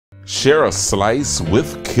Share a Slice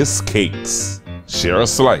with Kiss Cakes. Share a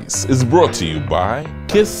Slice is brought to you by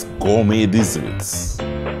Kiss Gourmet Desserts.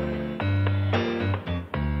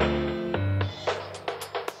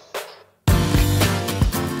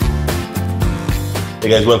 Hey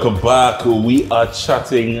guys, welcome back. We are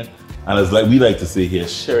chatting, and as like we like to say here,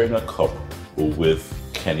 sharing a cup with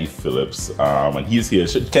Kenny Phillips. And he's here.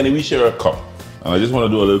 Kenny, we share a cup. And I just want to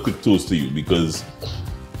do a little quick toast to you because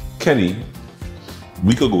Kenny, a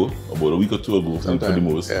week ago, about a week or two ago, for the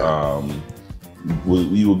most,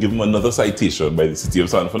 we will give him another citation by the city of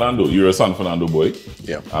San Fernando. You're a San Fernando boy.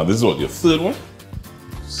 Yeah. This is what, your third one?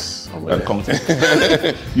 And counting.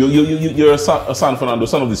 You're a San Fernando,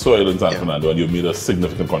 son of the soil in San Fernando, and you've made a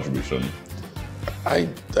significant contribution. I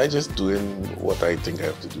just doing what I think I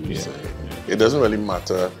have to do. So it doesn't really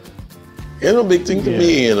matter. It's no big thing to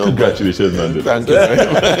me, you know. Congratulations, man. Thank you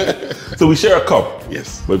very much. So we share a cup.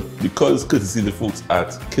 Yes. But because courtesy the folks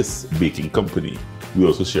at Kiss Baking Company, we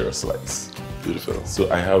also share a slice. Beautiful.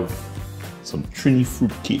 So I have some Trini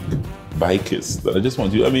Fruit Cake by Kiss that I just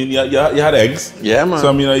want you. I mean, you had eggs. Yeah, man. So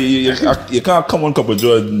I mean, you can't come on Cup of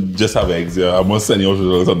Joe and just have eggs. Yeah, I must send you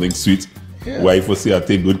out something sweet. Yeah. Wife will say I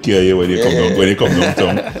take good care of you when you come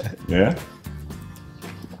downtown. Yeah.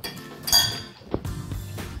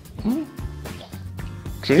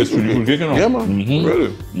 Trini Fruit Cake, you know? Yeah, man. Mm-hmm.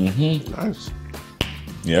 Really? Mm-hmm. Nice.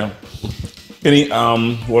 Yeah. Kenny,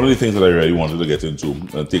 one of the things that I really wanted to get into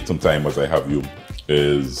and take some time as I have you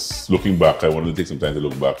is looking back. I wanted to take some time to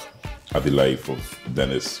look back at the life of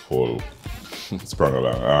Denis Hall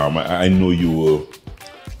Sprangalang. I know you were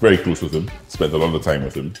very close with him, spent a lot of time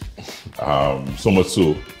with him. So much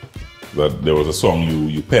so that there was a song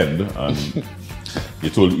you penned and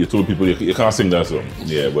you told people you can't sing that song.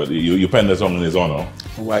 Yeah, but you penned that song in his honor.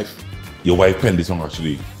 My wife. Your wife penned the song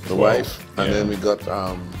actually. The wife. And then we got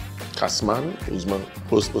Casman, who's my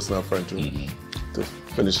close personal friend too, to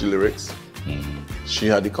finish the lyrics. She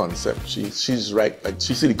had the concept. She's right, like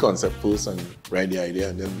she see the concept first and write the idea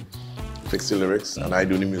and then fix the lyrics. And I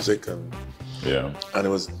do the music and it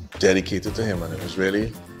was dedicated to him and it was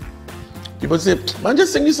really. People say, man,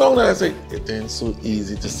 just sing the song. And I say, it ain't so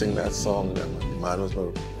easy to sing that song. The man was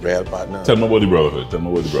my real partner. Tell me about the brotherhood.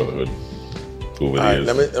 Over the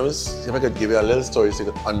years. Let me see if I could give you a little story so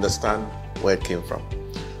you can understand where it came from.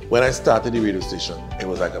 When I started the radio station, it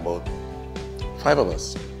was like about 5 of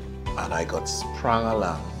us. And I got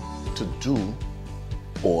Sprangalang to do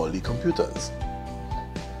all the computers.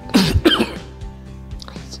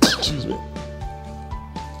 Excuse me.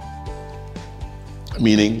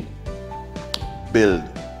 Meaning, build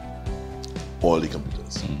all the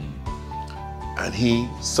computers. And he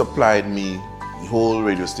supplied me the whole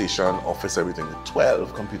radio station, office, everything, with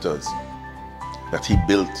 12 computers that he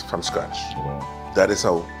built from scratch. Wow.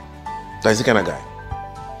 That's the kind of guy.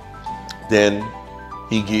 Then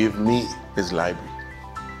he gave me his library.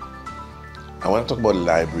 I want to talk about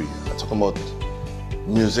library. I talk about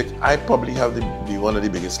music. I probably have one of the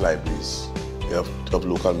biggest libraries of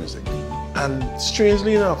local music. And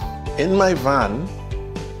strangely enough, in my van,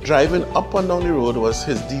 driving up and down the road was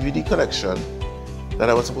his DVD collection that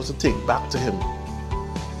I was supposed to take back to him.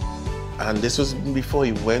 And this was before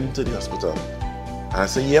he went to the hospital. And I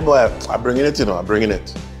said, yeah, boy, I'm bringing it, I'm bringing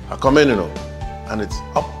it. I come in, And it's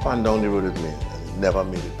up and down the road with me. And he never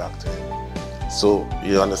made it back to him. So,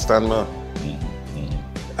 you understand, man?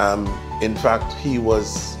 In fact, we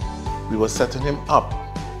were setting him up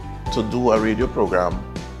to do a radio program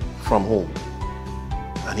from home.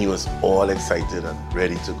 And he was all excited and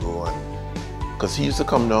ready to go. Because he used to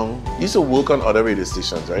come down, he used to work on other radio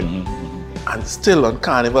stations, right? And still on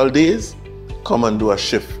carnival days, come and do a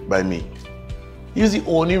shift by me. He was the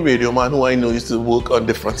only radio man who I know used to work on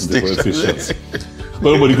different stations.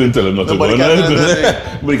 Nobody couldn't tell him nothing. Nobody can't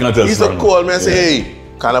tell him. He used to call me and say, hey,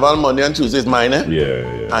 Carnival Monday and Tuesday is mine, eh?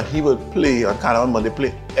 Yeah. And he would play on Carnival Monday,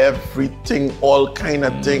 play everything, all kind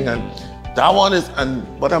of thing. And that one is, and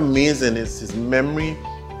what amazing is his memory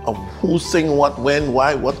of who sing what, when,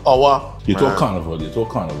 why, what hour. You talk carnival,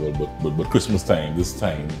 but Christmas time, this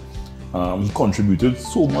time, he contributed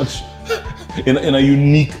so much in a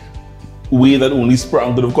unique way that only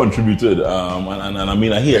Sprang could have contributed. And I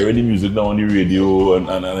mean, I hear any music now on the radio, and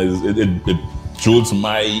it jolts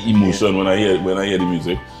my emotion when I hear the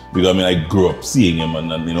music, because I mean, I grew up seeing him,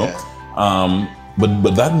 and you know.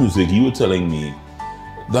 But that music, you were telling me,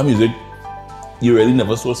 that music, you really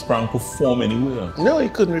never saw Sprang perform anywhere. No, he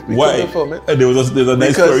couldn't repeat. Why? Perform it. There's a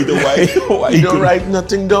nice story to why. You don't write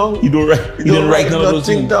nothing down. You didn't write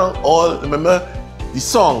nothing down. Remember the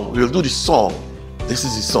song. We'll do the song. This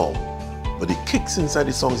is the song. But the kicks inside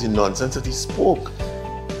the song is the nonsense that he spoke.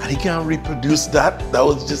 and he can't reproduce that. That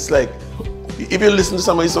was just like, if you listen to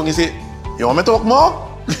somebody's song, you say, you want me to talk more?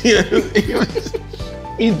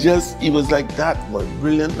 He was like that, but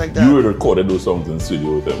brilliant like that. You would recorded those songs in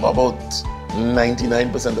studio with him? About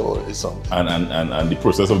 99% of all his songs. And the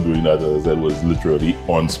process of doing that, as I said, was literally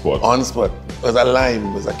on spot. On spot. It was a line,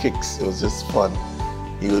 it was a kicks, it was just fun.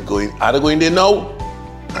 He would go in, I'd go in there now,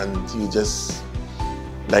 and he would just,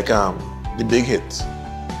 like the big hit.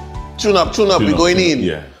 Tune up, we're going in.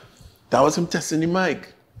 Yeah. That was him testing the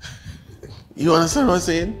mic. You understand what I'm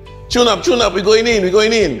saying? Tune up, we're going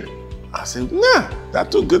in. I said, nah,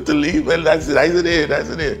 that's too good to leave. Well, that's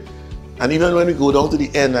it. And even when we go down to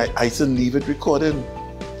the end, I said, leave it recording.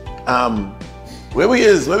 Where we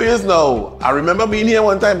is now? I remember being here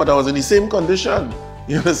one time, but I was in the same condition.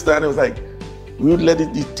 You understand? It was like, we would let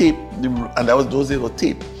the tape, and that was those days with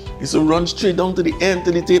tape. He used to run straight down to the end,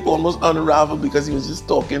 till the tape almost unraveled because he was just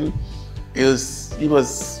talking. He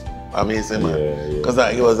was amazing, man.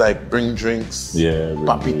 Because he was like, bring drinks,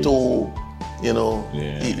 Papito, you know.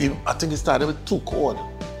 Yeah. I think he started with 2 chord.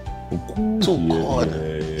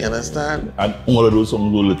 You understand? And all of those songs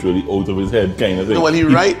go literally out of his head, kind of thing. No, well, he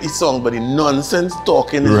write his song, but the nonsense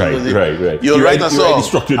talking is right. You write a song,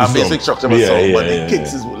 a basic structure of a song, but the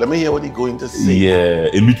kicks is, let me hear what he's going to say. Yeah,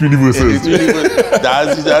 in between the verses.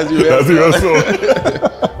 That's your song.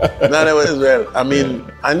 No, that was well. I mean,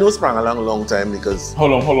 I know Sprangalang a long time because... How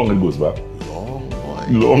long it goes back? Long, boy.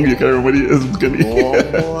 Long, you can't remember the years.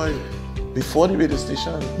 Long, boy. Before the radio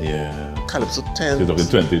station. Yeah. Calypso 10. You're talking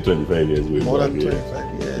 20, 25 years. More than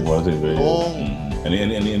 25 years. More than 25 years. Oh.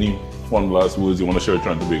 Any fun last words you want to share with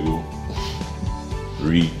Trini Tobago?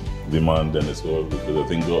 Read the man Denis, because I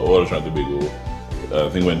think all Trini Tobago, I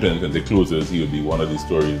think when 2020 closes, he will be one of these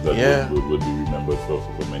stories that would be remembered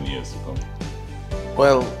for many years to come.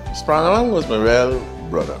 Well, Sprangalang was my real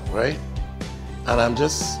brother, right? And I'm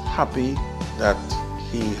just happy that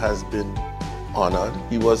he has been honored.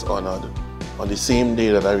 He was honored. On the same day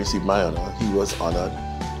that I received my honor, he was honored,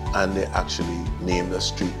 and they actually named a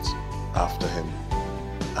street after him.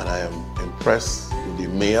 And I am impressed with the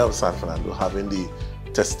mayor of San Fernando having the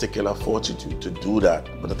testicular fortitude to do that.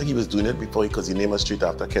 But I think he was doing it before because he named a street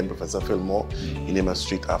after Ken Professor Fillmore. He named a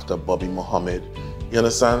street after Bobby Muhammad. You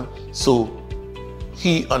understand? So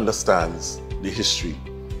he understands the history.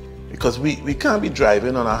 Because we can't be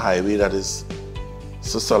driving on a highway that is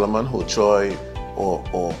Sir Solomon Hochoy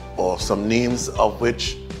or some names of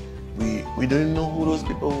which we don't know who those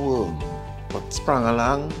people were. But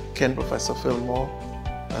Sprangalang, Ken Professor Fillmore,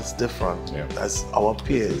 that's different. Yeah. That's our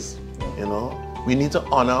peers, you know. We need to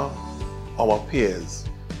honor our peers.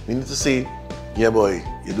 We need to say, yeah boy,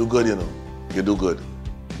 you do good, you know. You do good.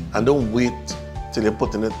 And don't wait till you're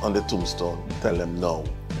putting it on the tombstone. Tell them no.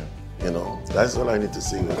 Yeah. You know, that's all I need to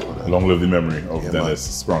say. Long live the memory of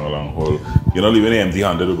Denis Sprangalang. You're not leaving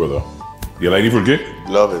empty-handed, brother. You like the fruit cake?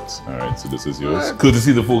 Love it. All right, so this is yours. Good to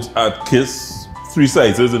see the folks at KISS. 3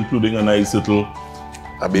 sizes, including a nice little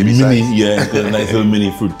baby size. Yeah, a nice little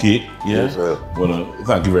mini fruit cake. Yeah. Yes, well.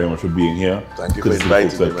 Thank you very much for being here. Thank you for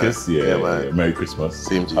inviting me, man. KISS. Yeah, man. Merry Christmas.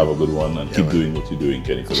 Same to you. Have a good one and keep doing what you're doing,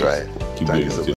 Kenny. That's right. Keep doing what you're doing.